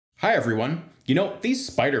Hi everyone. These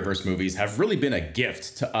Spider-Verse movies have really been a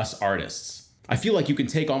gift to us artists. I feel like you can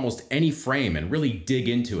take almost any frame and really dig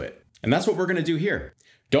into it. And that's what we're gonna do here.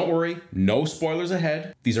 Don't worry, no spoilers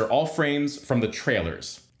ahead. These are all frames from the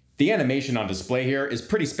trailers. The animation on display here is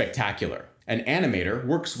pretty spectacular. An animator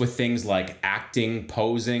works with things like acting,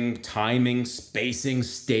 posing, timing, spacing,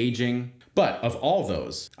 staging. But of all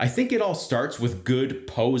those, I think it all starts with good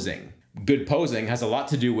posing. Good posing has a lot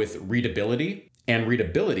to do with readability, and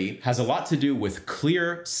readability has a lot to do with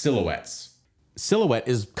clear silhouettes. Silhouette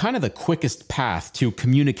is kind of the quickest path to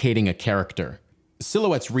communicating a character.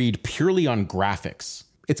 Silhouettes read purely on graphics.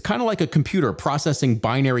 It's kind of like a computer processing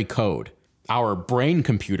binary code. Our brain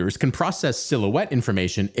computers can process silhouette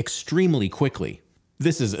information extremely quickly.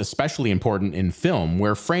 This is especially important in film,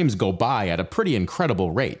 where frames go by at a pretty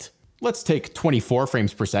incredible rate. Let's take 24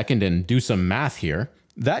 frames per second and do some math here.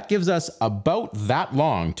 That gives us about that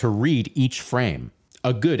long to read each frame.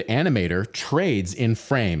 A good animator trades in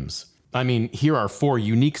frames. I mean, here are 4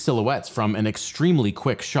 unique silhouettes from an extremely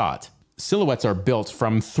quick shot. Silhouettes are built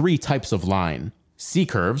from 3 types of line.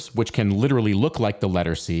 C-curves, which can literally look like the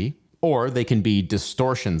letter C, or they can be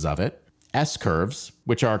distortions of it. S-curves,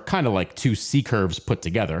 which are kind of like 2 C-curves put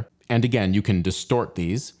together, and again, you can distort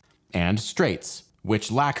these. And straights,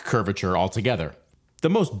 which lack curvature altogether. The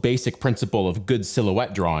most basic principle of good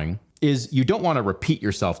silhouette drawing is you don't want to repeat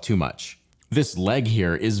yourself too much. This leg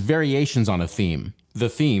here is variations on a theme, the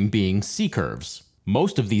theme being C-curves.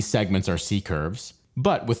 Most of these segments are C-curves,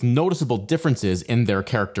 but with noticeable differences in their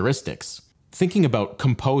characteristics. Thinking about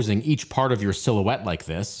composing each part of your silhouette like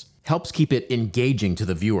this helps keep it engaging to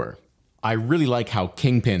the viewer. I really like how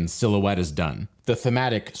Kingpin's silhouette is done. The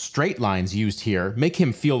thematic straight lines used here make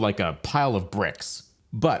him feel like a pile of bricks.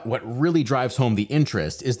 But what really drives home the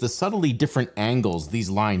interest is the subtly different angles these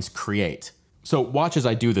lines create. So watch as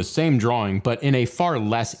I do the same drawing, but in a far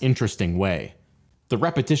less interesting way. The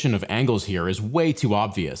repetition of angles here is way too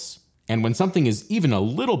obvious. And when something is even a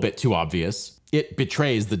little bit too obvious, it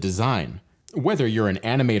betrays the design. Whether you're an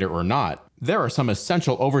animator or not, there are some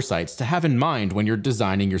essential oversights to have in mind when you're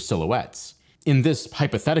designing your silhouettes. In this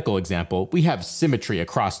hypothetical example, we have symmetry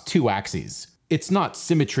across 2 axes. It's not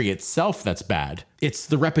symmetry itself that's bad, it's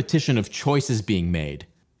the repetition of choices being made.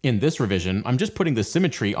 In this revision, I'm just putting the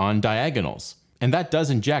symmetry on diagonals, and that does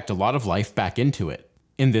inject a lot of life back into it.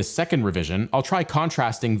 In this second revision, I'll try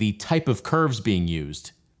contrasting the type of curves being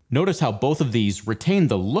used. Notice how both of these retain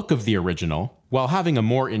the look of the original, while having a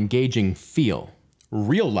more engaging feel.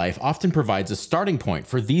 Real life often provides a starting point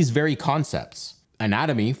for these very concepts.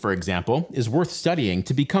 Anatomy, for example, is worth studying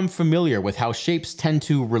to become familiar with how shapes tend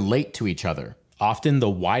to relate to each other. Often the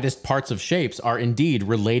widest parts of shapes are indeed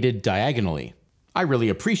related diagonally. I really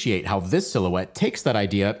appreciate how this silhouette takes that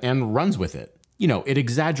idea and runs with it. It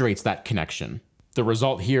exaggerates that connection. The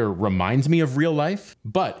result here reminds me of real life,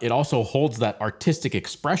 but it also holds that artistic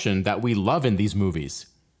expression that we love in these movies.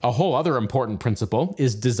 A whole other important principle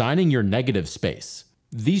is designing your negative space.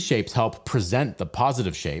 These shapes help present the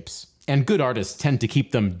positive shapes, and good artists tend to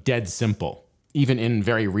keep them dead simple. Even in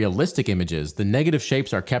very realistic images, the negative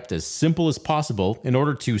shapes are kept as simple as possible in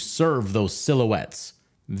order to serve those silhouettes.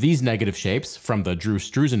 These negative shapes, from the Drew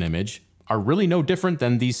Struzan image, are really no different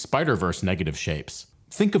than these Spider-Verse negative shapes.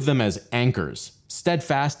 Think of them as anchors,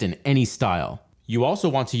 steadfast in any style. You also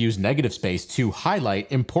want to use negative space to highlight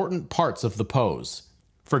important parts of the pose.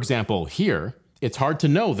 For example, here, it's hard to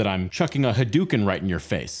know that I'm chucking a Hadouken right in your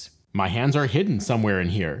face. My hands are hidden somewhere in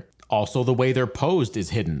here. Also, the way they're posed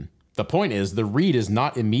is hidden. The point is, the read is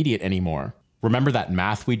not immediate anymore. Remember that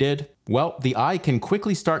math we did? Well, the eye can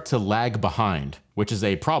quickly start to lag behind, which is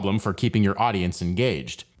a problem for keeping your audience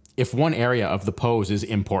engaged. If one area of the pose is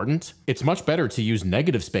important, it's much better to use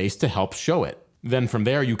negative space to help show it. Then from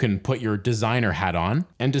there you can put your designer hat on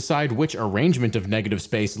and decide which arrangement of negative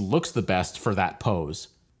space looks the best for that pose.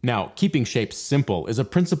 Now, keeping shapes simple is a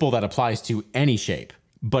principle that applies to any shape,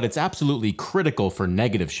 but it's absolutely critical for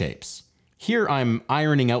negative shapes. Here I'm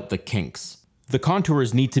ironing out the kinks. The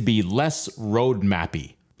contours need to be less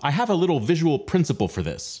road-mappy. I have a little visual principle for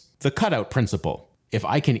this, the cutout principle. If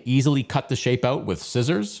I can easily cut the shape out with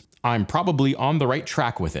scissors, I'm probably on the right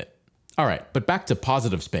track with it. Alright, but back to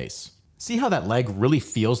positive space. See how that leg really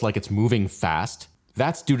feels like it's moving fast?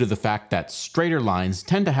 That's due to the fact that straighter lines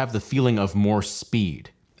tend to have the feeling of more speed,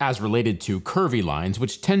 as related to curvy lines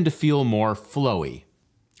which tend to feel more flowy.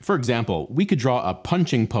 For example, we could draw a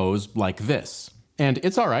punching pose like this. And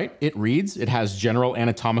it's alright, it reads, it has general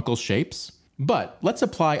anatomical shapes. But let's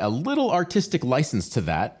apply a little artistic license to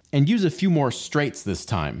that and use a few more straights this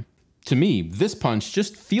time. To me, this punch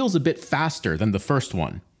just feels a bit faster than the first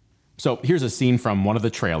one. So here's a scene from one of the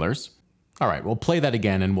trailers. Alright, we'll play that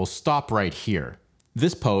again and we'll stop right here.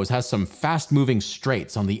 This pose has some fast-moving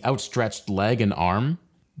straights on the outstretched leg and arm.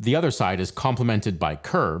 The other side is complemented by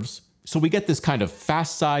curves, so we get this kind of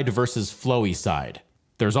fast side versus flowy side.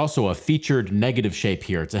 There's also a featured negative shape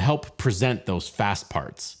here to help present those fast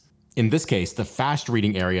parts. In this case, the fast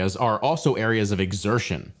reading areas are also areas of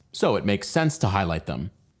exertion, so it makes sense to highlight them.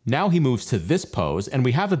 Now he moves to this pose and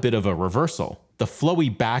we have a bit of a reversal. The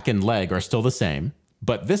flowy back and leg are still the same,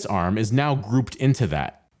 but this arm is now grouped into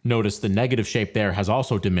that. Notice the negative shape there has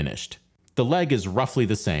also diminished. The leg is roughly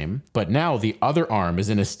the same, but now the other arm is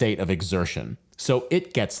in a state of exertion, so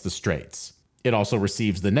it gets the straights. It also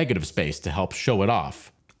receives the negative space to help show it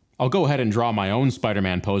off. I'll go ahead and draw my own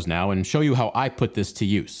Spider-Man pose now and show you how I put this to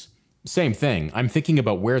use. Same thing, I'm thinking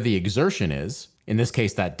about where the exertion is, in this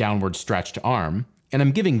case that downward stretched arm, and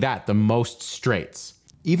I'm giving that the most straights,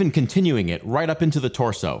 even continuing it right up into the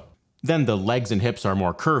torso. Then the legs and hips are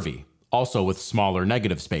more curvy, also with smaller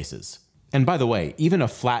negative spaces. And by the way, even a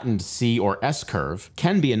flattened C or S curve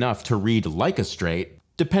can be enough to read like a straight,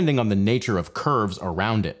 depending on the nature of curves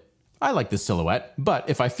around it. I like this silhouette, but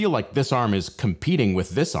if I feel like this arm is competing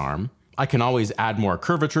with this arm, I can always add more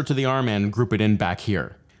curvature to the arm and group it in back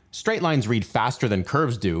here. Straight lines read faster than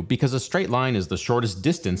curves do because a straight line is the shortest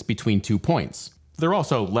distance between 2 points. They're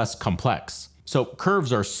also less complex, so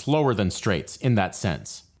curves are slower than straights in that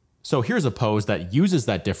sense. So here's a pose that uses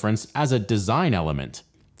that difference as a design element.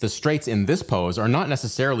 The straights in this pose are not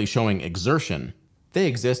necessarily showing exertion. They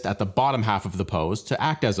exist at the bottom half of the pose to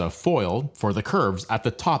act as a foil for the curves at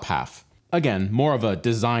the top half. Again, more of a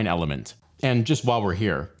design element. And just while we're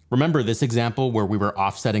here, remember this example where we were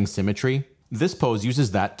offsetting symmetry? This pose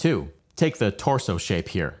uses that too. Take the torso shape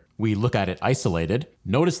here. We look at it isolated.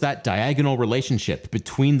 Notice that diagonal relationship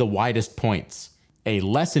between the widest points. A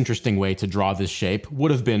less interesting way to draw this shape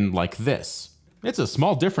would have been like this. It's a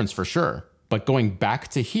small difference for sure, but going back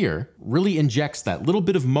to here really injects that little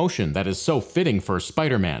bit of motion that is so fitting for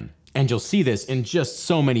Spider-Man. And you'll see this in just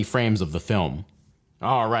so many frames of the film.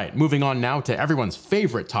 Alright, moving on now to everyone's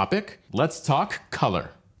favorite topic. Let's talk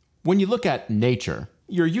color. When you look at nature,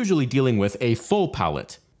 you're usually dealing with a full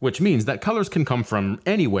palette, which means that colors can come from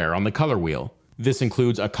anywhere on the color wheel. This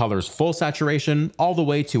includes a color's full saturation all the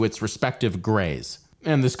way to its respective grays.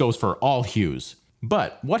 And this goes for all hues.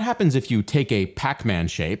 But what happens if you take a Pac-Man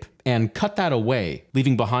shape and cut that away,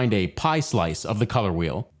 leaving behind a pie slice of the color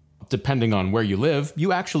wheel? Depending on where you live,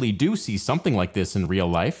 you actually do see something like this in real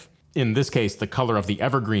life. In this case, the color of the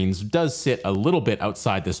evergreens does sit a little bit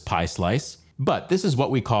outside this pie slice, but this is what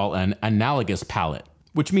we call an analogous palette,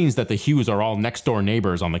 which means that the hues are all next-door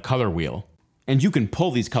neighbors on the color wheel. And you can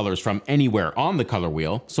pull these colors from anywhere on the color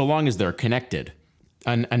wheel, so long as they're connected.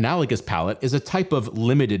 An analogous palette is a type of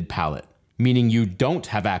limited palette, meaning you don't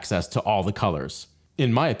have access to all the colors.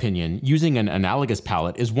 In my opinion, using an analogous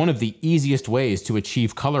palette is one of the easiest ways to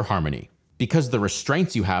achieve color harmony, because the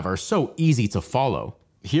restraints you have are so easy to follow.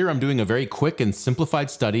 Here I'm doing a very quick and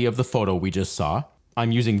simplified study of the photo we just saw.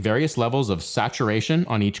 I'm using various levels of saturation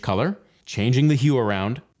on each color, changing the hue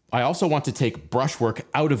around. I also want to take brushwork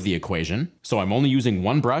out of the equation, so I'm only using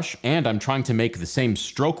one brush and I'm trying to make the same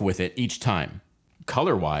stroke with it each time.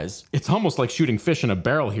 Color-wise, it's almost like shooting fish in a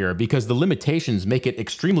barrel here because the limitations make it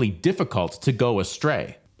extremely difficult to go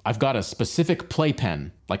astray. I've got a specific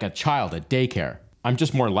playpen, like a child at daycare. I'm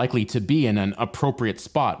just more likely to be in an appropriate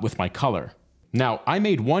spot with my color. Now, I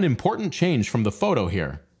made one important change from the photo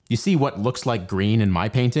here. You see what looks like green in my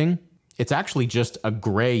painting? It's actually just a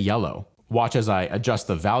gray-yellow. Watch as I adjust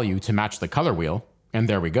the value to match the color wheel, and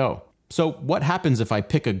there we go. So what happens if I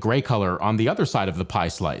pick a gray color on the other side of the pie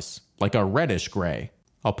slice, like a reddish gray?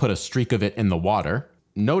 I'll put a streak of it in the water.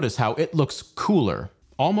 Notice how it looks cooler,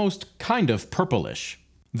 almost kind of purplish.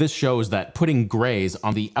 This shows that putting grays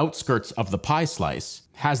on the outskirts of the pie slice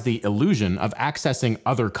has the illusion of accessing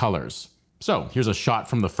other colors. So here's a shot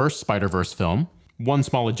from the first Spider-Verse film. One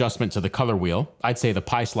small adjustment to the color wheel. I'd say the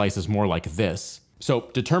pie slice is more like this.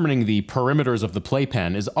 So determining the perimeters of the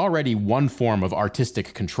playpen is already one form of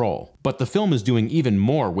artistic control, but the film is doing even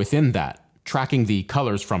more within that. Tracking the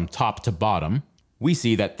colors from top to bottom, we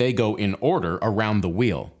see that they go in order around the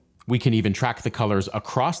wheel. We can even track the colors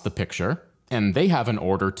across the picture, and they have an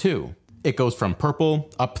order too. It goes from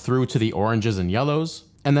purple up through to the oranges and yellows,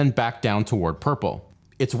 and then back down toward purple.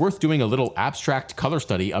 It's worth doing a little abstract color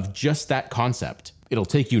study of just that concept. It'll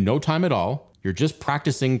take you no time at all. You're just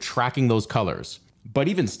practicing tracking those colors. But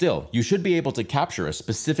even still, you should be able to capture a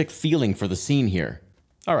specific feeling for the scene here.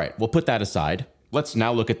 Alright, we'll put that aside. Let's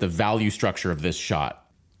now look at the value structure of this shot.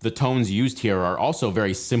 The tones used here are also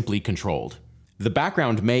very simply controlled. The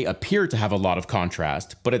background may appear to have a lot of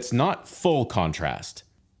contrast, but it's not full contrast.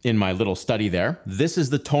 In my little study there, this is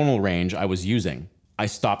the tonal range I was using. I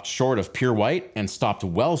stopped short of pure white and stopped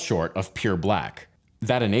well short of pure black.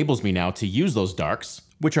 That enables me now to use those darks,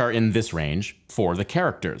 which are in this range, for the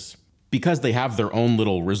characters. Because they have their own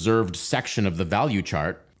little reserved section of the value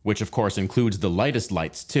chart, which of course includes the lightest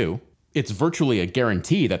lights too, it's virtually a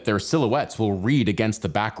guarantee that their silhouettes will read against the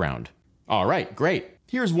background. Alright, great.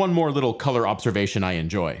 Here's one more little color observation I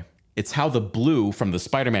enjoy. It's how the blue from the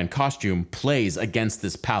Spider-Man costume plays against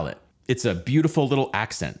this palette. It's a beautiful little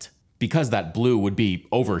accent. Because that blue would be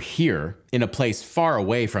over here, in a place far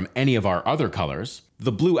away from any of our other colors,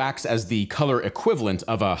 the blue acts as the color equivalent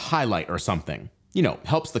of a highlight or something. You know,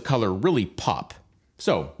 helps the color really pop.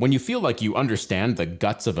 So, when you feel like you understand the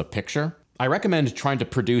guts of a picture, I recommend trying to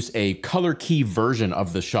produce a color key version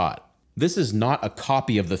of the shot. This is not a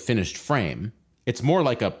copy of the finished frame. It's more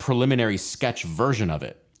like a preliminary sketch version of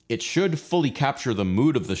it. It should fully capture the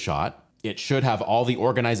mood of the shot. It should have all the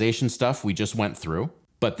organization stuff we just went through.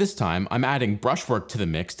 But this time, I'm adding brushwork to the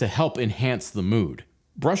mix to help enhance the mood.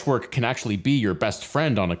 Brushwork can actually be your best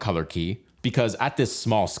friend on a color key, because at this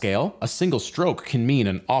small scale, a single stroke can mean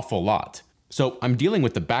an awful lot. So I'm dealing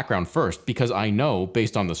with the background first because I know,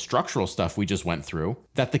 based on the structural stuff we just went through,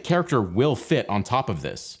 that the character will fit on top of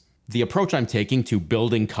this. The approach I'm taking to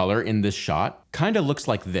building color in this shot kinda looks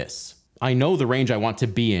like this. I know the range I want to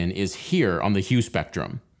be in is here on the hue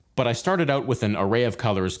spectrum, but I started out with an array of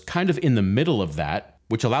colors kind of in the middle of that,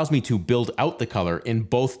 which allows me to build out the color in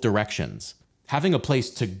both directions. Having a place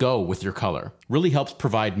to go with your color really helps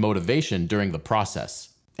provide motivation during the process.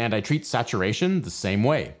 And I treat saturation the same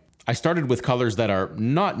way. I started with colors that are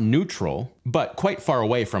not neutral, but quite far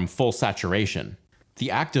away from full saturation.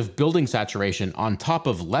 The act of building saturation on top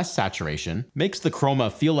of less saturation makes the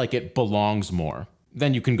chroma feel like it belongs more.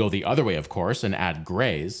 Then you can go the other way, of course, and add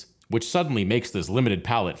grays, which suddenly makes this limited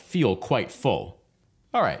palette feel quite full.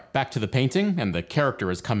 Alright, back to the painting, and the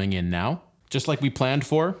character is coming in now. Just like we planned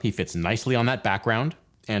for, he fits nicely on that background,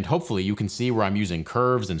 and hopefully you can see where I'm using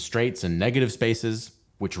curves and straights and negative spaces,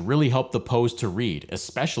 which really help the pose to read,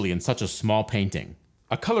 especially in such a small painting.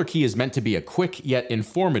 A color key is meant to be a quick yet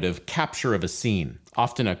informative capture of a scene.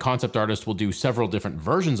 Often a concept artist will do several different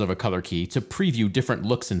versions of a color key to preview different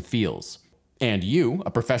looks and feels. And you,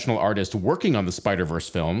 a professional artist working on the Spider-Verse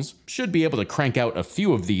films, should be able to crank out a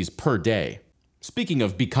few of these per day. Speaking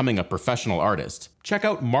of becoming a professional artist, check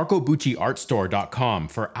out marcobucciartstore.com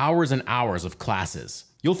for hours and hours of classes.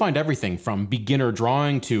 You'll find everything from beginner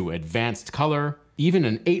drawing to advanced color, even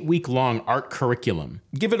an 8-week-long art curriculum.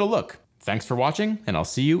 Give it a look. Thanks for watching, and I'll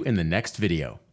see you in the next video.